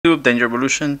YouTube, Danger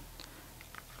Evolution.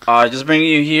 Just bringing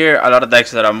you here a lot of decks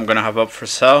that I'm gonna have up for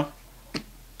sale.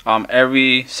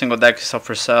 Every single deck is up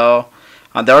for sale.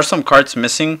 There are some cards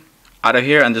missing out of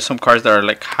here, and there's some cards that are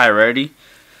like high rarity.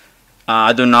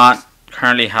 I do not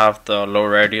currently have the low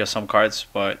rarity of some cards,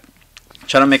 but I'm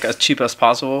trying to make it as cheap as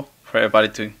possible for everybody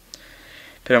to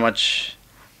pretty much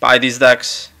buy these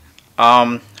decks.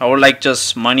 I would like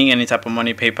just money, any type of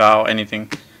money, PayPal,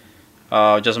 anything.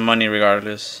 Just money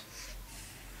regardless.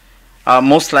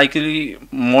 Most likely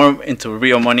more into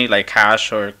real money like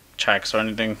cash or checks or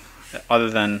anything other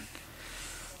than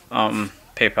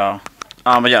PayPal.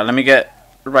 But yeah, let me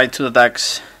get right to the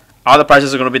decks. All the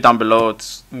prices are going to be down below.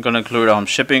 It's going to include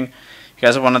shipping. If you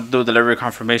guys want to do delivery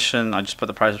confirmation, I just put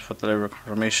the prices for delivery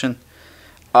confirmation.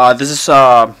 This is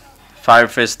a Fire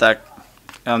Fist deck.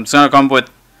 It's going to come with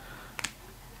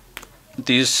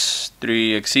these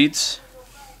 3 exceeds.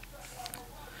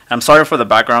 I'm sorry for the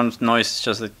background noise, it's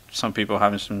just that some people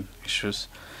having some issues.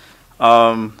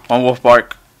 1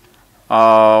 wolfbark,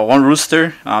 1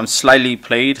 rooster. Slightly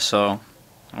played, so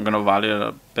I'm gonna value it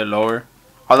a bit lower.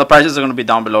 All the prices are gonna be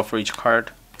down below for each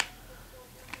card.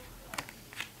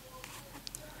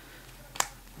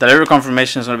 Delivery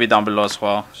confirmation is gonna be down below as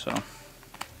well. So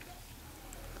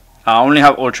I only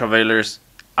have ultra veilers.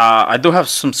 I do have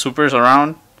some supers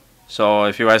around, so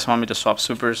if you guys want me to swap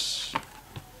supers,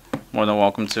 more than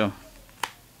welcome to.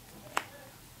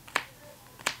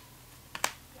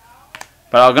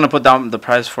 But I'm gonna put down the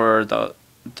price for the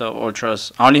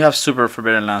ultras. I only have super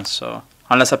forbidden lands, so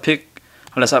unless I pick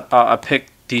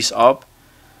these up,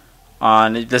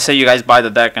 and let's say you guys buy the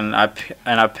deck and I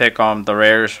pick the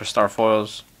rares or star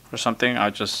foils or something, I'll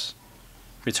just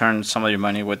return some of your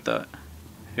money with the.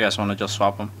 If you guys want to just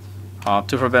swap them.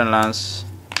 2 forbidden lands,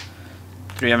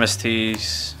 3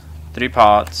 MSTs, 3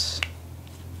 pots,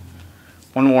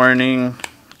 1 warning,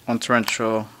 1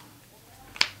 torrential,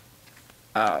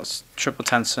 triple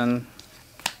tension,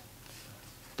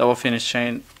 double fiendish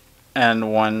chain,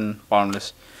 and 1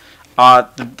 bottomless.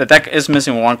 The deck is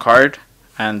missing 1 card,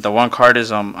 and the 1 card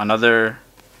is another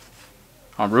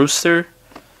rooster.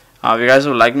 If you guys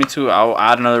would like me to, I'll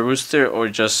add another rooster, or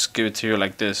just give it to you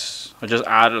like this, or just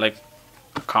add like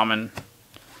a common.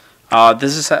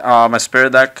 This is my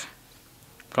spirit deck.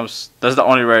 That's the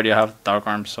only rarity I have, Dark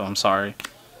Arms, so I'm sorry.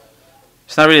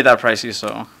 It's not really that pricey,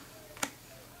 so.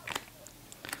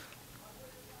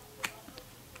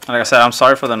 Like I said, I'm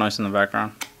sorry for the noise in the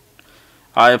background.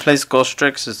 It plays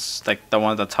Ghostricks. It's like the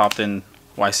one that topped in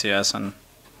YCS and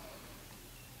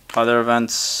other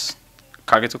events.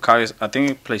 Kagutsuchi, I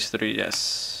think it plays 3,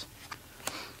 yes.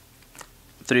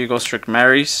 3 Ghostrick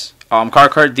Marys.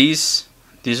 Card, these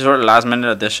are last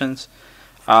minute additions.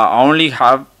 I only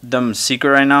have them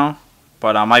secret right now,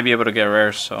 but I might be able to get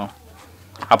rare, so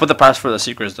I'll put the price for the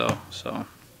secrets though, so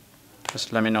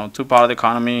just let me know. 2 Power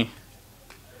Economy.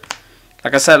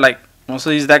 Like I said, like most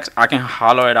of these decks I can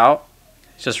hollow it out.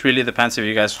 It just really depends if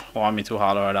you guys want me to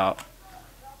hollow it out.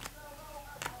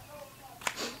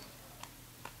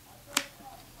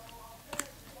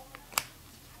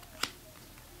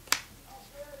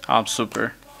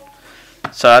 Super.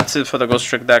 So that's it for the Ghost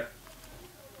Trick deck.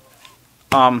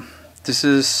 This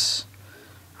is,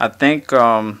 I think,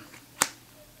 I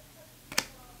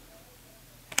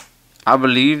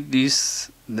believe this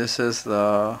is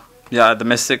the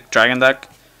Mystic Dragon deck.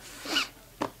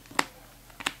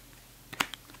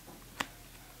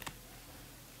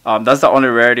 That's the only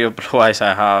rarity of blue eyes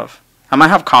I have. I might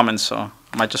have commons, so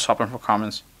I might just swap them for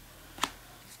commons.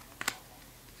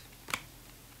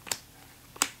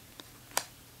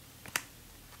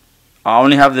 I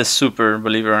only have this super,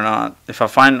 believe it or not. If I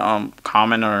find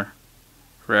common or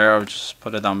rare, I'll just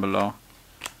put it down below.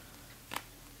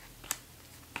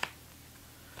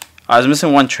 I was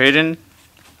missing 1 trade-in.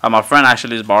 My friend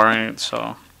actually is borrowing it,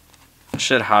 so I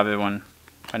should have it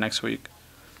by next week.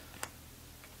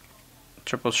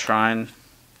 Triple Shrine,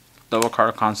 double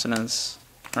card consonants,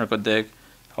 Miracle Dig.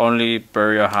 Only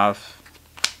Burial have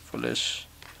Foolish.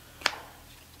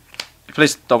 He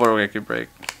plays double Rogeki Break.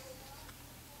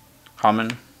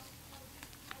 Common.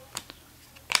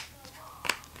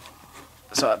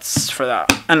 So that's for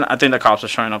that. And I think the cops are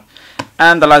showing up.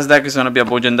 And the last deck is gonna be a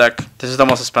Bujin deck. This is the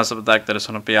most expensive deck that is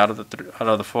gonna be out of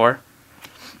the 4.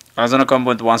 I was gonna come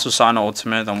with 1 Susanowo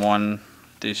Ultimate and 1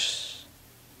 dish.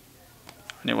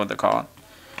 I need what they call it.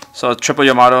 So triple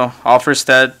Yamato, all first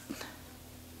dead.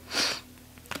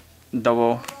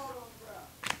 Double.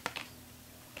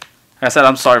 Like I said,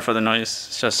 I'm sorry for the noise.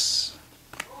 It's just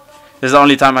this is the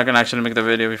only time I can actually make the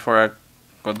video before I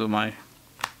go do my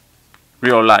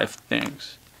real life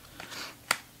things.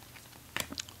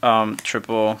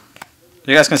 Triple.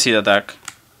 You guys can see the deck.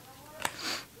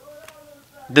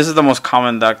 this is the most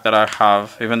common deck that I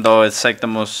have, even though it's like the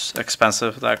most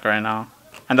expensive deck right now,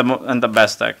 and the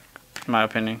best deck, in my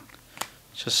opinion.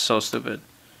 It's just so stupid.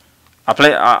 I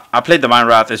play Divine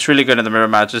Wrath. It's really good in the mirror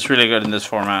match. It's really good in this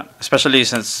format, especially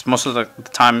since most of the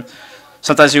time,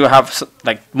 sometimes you have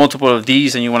like multiple of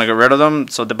these and you want to get rid of them.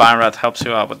 So Divine Wrath helps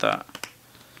you out with that.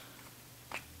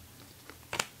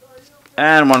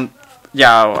 And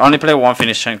I only play one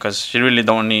finishing because you really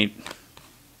don't need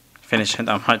finishing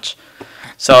that much.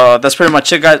 So that's pretty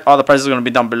much it, guys. All the prices are going to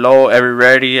be down below. Every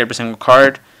rarity, every single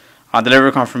card.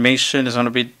 Delivery confirmation is going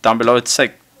to be down below. It's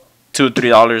like $2 to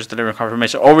 $3 delivery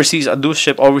confirmation. Overseas, I do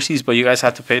ship overseas, but you guys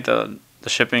have to pay the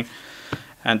shipping.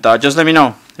 And just let me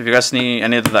know if you guys need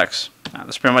any of the decks.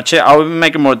 That's pretty much it. I will be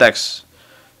making more decks.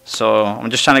 So I'm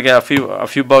just trying to get a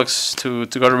few bucks to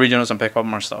go to regionals and pick up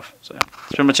more stuff. So yeah,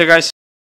 that's pretty much it, guys.